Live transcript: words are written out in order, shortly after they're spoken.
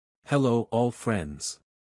Hello all friends.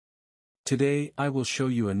 Today I will show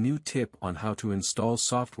you a new tip on how to install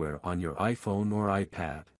software on your iPhone or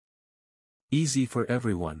iPad. Easy for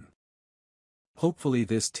everyone. Hopefully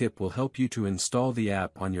this tip will help you to install the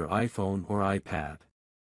app on your iPhone or iPad.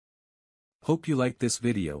 Hope you like this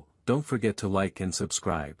video. Don't forget to like and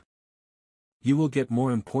subscribe. You will get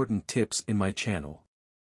more important tips in my channel.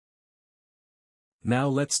 Now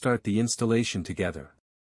let's start the installation together.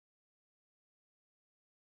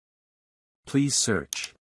 Please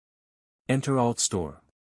search. Enter Altstore.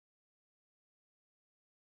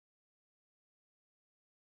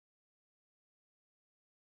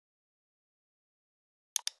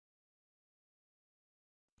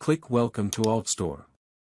 Click Welcome to Altstore.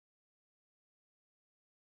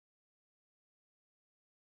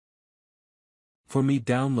 For me,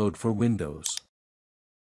 download for Windows.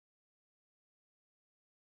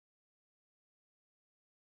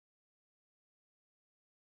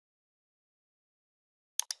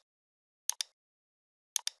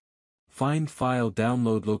 Find file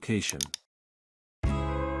download location.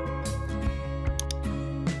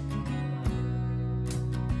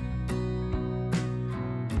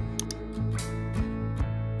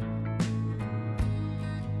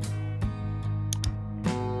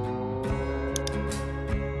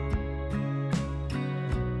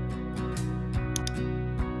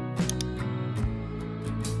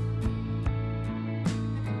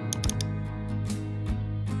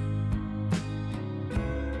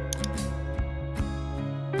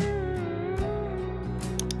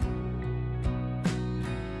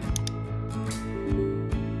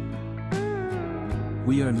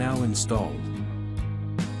 We are now installed.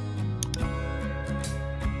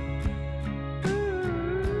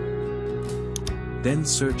 Then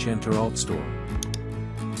search Enter Altstore.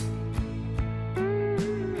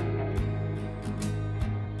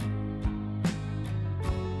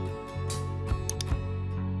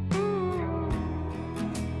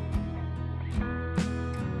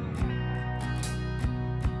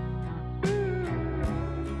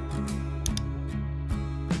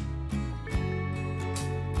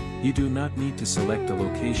 You do not need to select a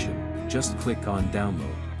location, just click on Download.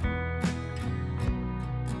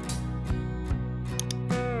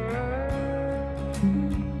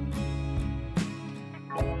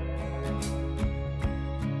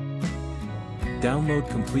 Download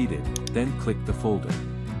completed, then click the folder.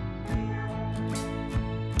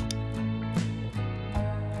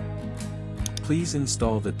 Please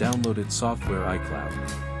install the downloaded software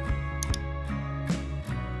iCloud.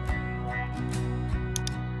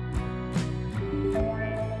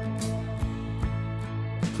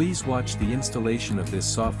 Please watch the installation of this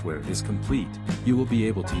software is complete. You will be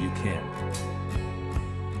able to you can.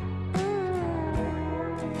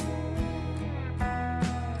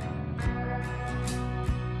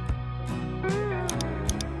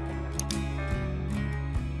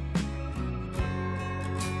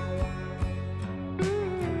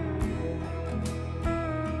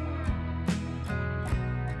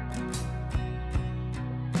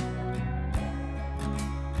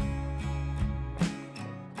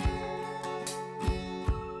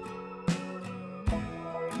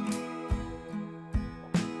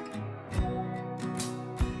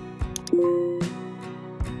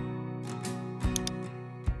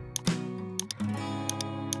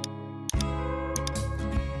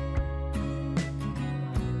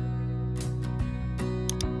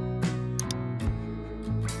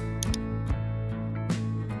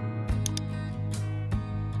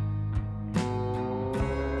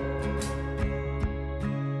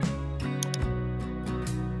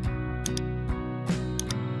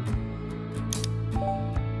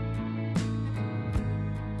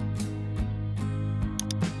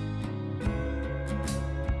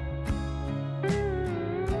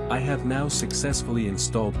 I have now successfully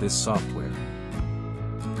installed this software.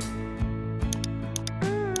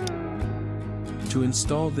 To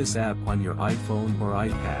install this app on your iPhone or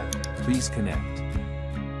iPad, please connect.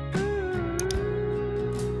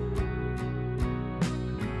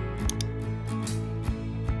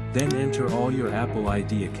 Then enter all your Apple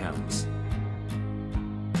ID accounts.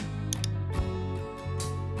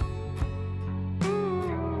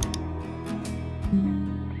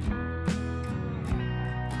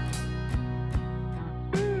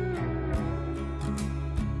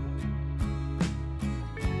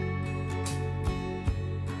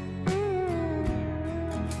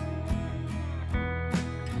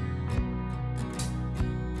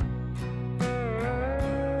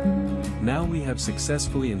 Now we have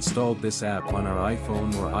successfully installed this app on our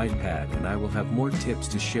iPhone or iPad, and I will have more tips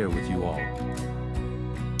to share with you all.